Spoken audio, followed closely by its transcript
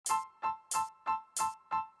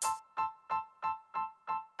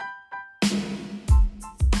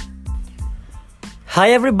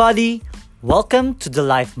Hi, everybody. Welcome to the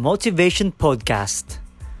Life Motivation Podcast.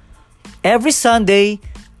 Every Sunday,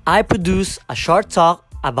 I produce a short talk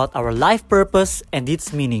about our life purpose and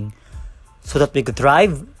its meaning so that we could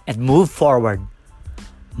thrive and move forward.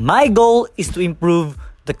 My goal is to improve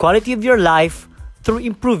the quality of your life through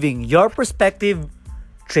improving your perspective,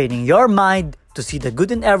 training your mind to see the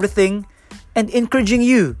good in everything, and encouraging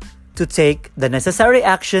you to take the necessary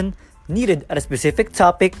action needed at a specific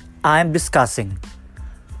topic I'm discussing.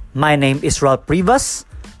 My name is Ralph Privas,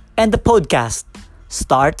 and the podcast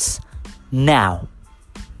starts now.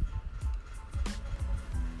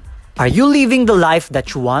 Are you living the life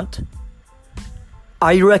that you want?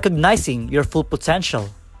 Are you recognizing your full potential?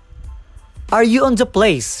 Are you on the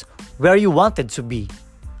place where you wanted to be?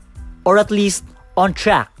 Or at least on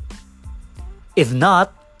track? If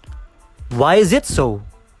not, why is it so?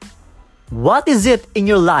 What is it in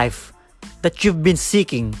your life that you've been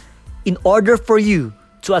seeking in order for you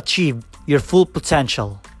to achieve your full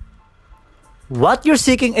potential? What you're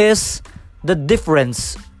seeking is the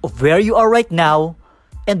difference of where you are right now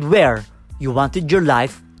and where you wanted your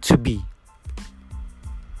life to be.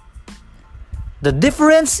 The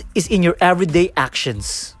difference is in your everyday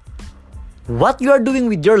actions. What you are doing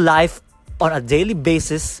with your life on a daily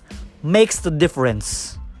basis makes the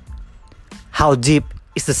difference. How deep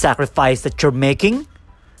is the sacrifice that you're making?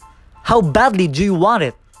 How badly do you want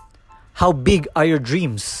it? How big are your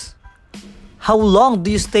dreams? How long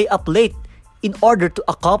do you stay up late in order to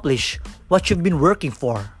accomplish what you've been working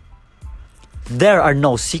for? There are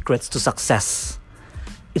no secrets to success.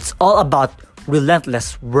 It's all about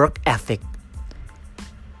relentless work ethic.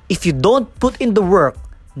 If you don't put in the work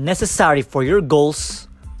necessary for your goals,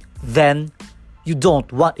 then you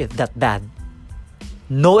don't want it that bad.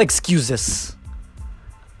 No excuses.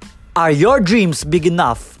 Are your dreams big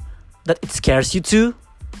enough that it scares you too?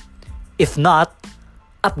 If not,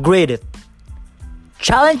 upgrade it.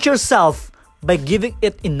 Challenge yourself by giving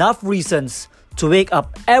it enough reasons to wake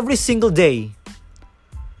up every single day.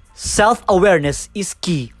 Self-awareness is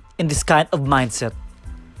key in this kind of mindset.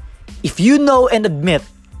 If you know and admit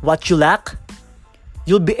what you lack,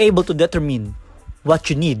 you'll be able to determine what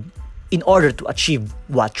you need in order to achieve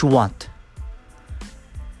what you want.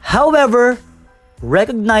 However,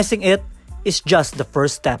 recognizing it is just the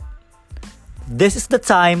first step. This is the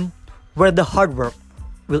time where the hard work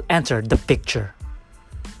will enter the picture.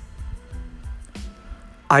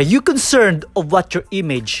 Are you concerned of what your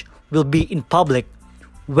image will be in public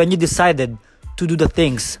when you decided to do the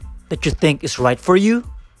things that you think is right for you?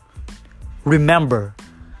 Remember,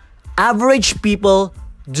 average people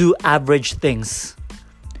do average things.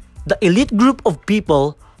 The elite group of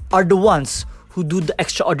people are the ones who do the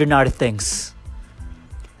extraordinary things.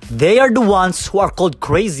 They are the ones who are called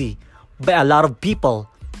crazy by a lot of people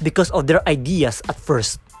because of their ideas at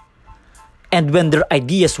first. And when their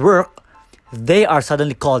ideas work, they are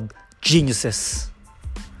suddenly called geniuses.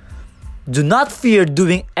 Do not fear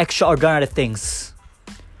doing extraordinary things.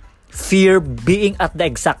 Fear being at the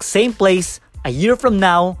exact same place a year from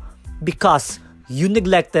now because you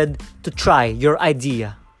neglected to try your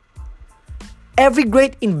idea. Every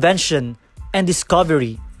great invention and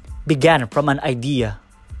discovery began from an idea.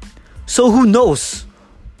 So who knows?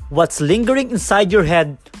 What's lingering inside your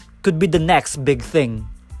head could be the next big thing.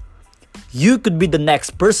 You could be the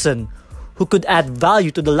next person who could add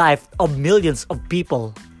value to the life of millions of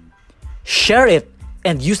people. Share it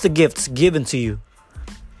and use the gifts given to you.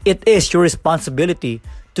 It is your responsibility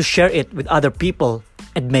to share it with other people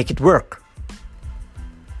and make it work.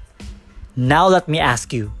 Now let me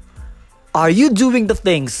ask you, are you doing the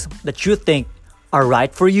things that you think are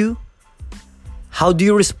right for you? How do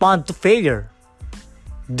you respond to failure?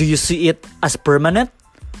 Do you see it as permanent,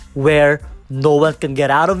 where no one can get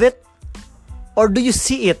out of it? Or do you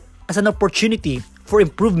see it as an opportunity for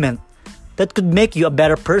improvement that could make you a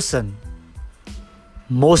better person?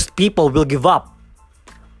 Most people will give up.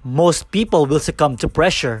 Most people will succumb to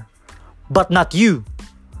pressure, but not you.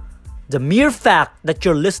 The mere fact that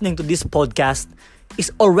you're listening to this podcast is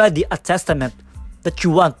already a testament that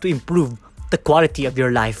you want to improve the quality of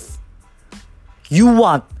your life. You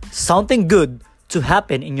want something good to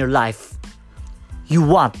happen in your life. You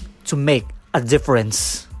want to make a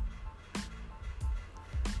difference.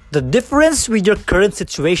 The difference with your current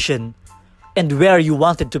situation and where you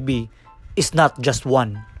want it to be is not just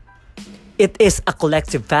one. It is a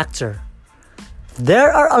collective factor.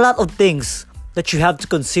 There are a lot of things that you have to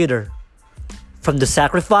consider, from the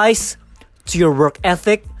sacrifice, to your work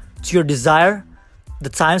ethic, to your desire, the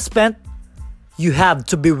time spent. You have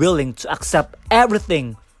to be willing to accept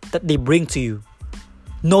everything that they bring to you.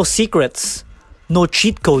 No secrets, no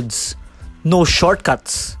cheat codes, No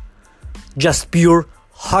shortcuts, just pure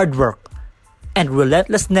hard work and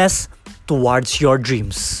relentlessness towards your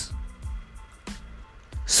dreams.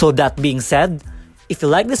 So that being said, if you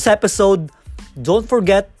like this episode, don't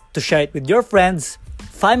forget to share it with your friends,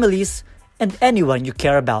 families, and anyone you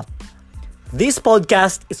care about. This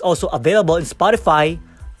podcast is also available in Spotify,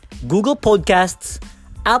 Google Podcasts,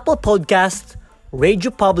 Apple Podcasts,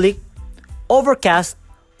 Radio Public, Overcast,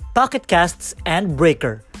 Pocket Casts, and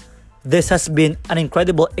Breaker. This has been an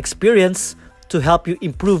incredible experience to help you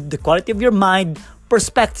improve the quality of your mind,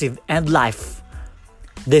 perspective, and life.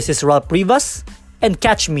 This is Ralph Rivas, and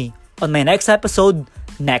catch me on my next episode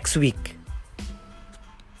next week.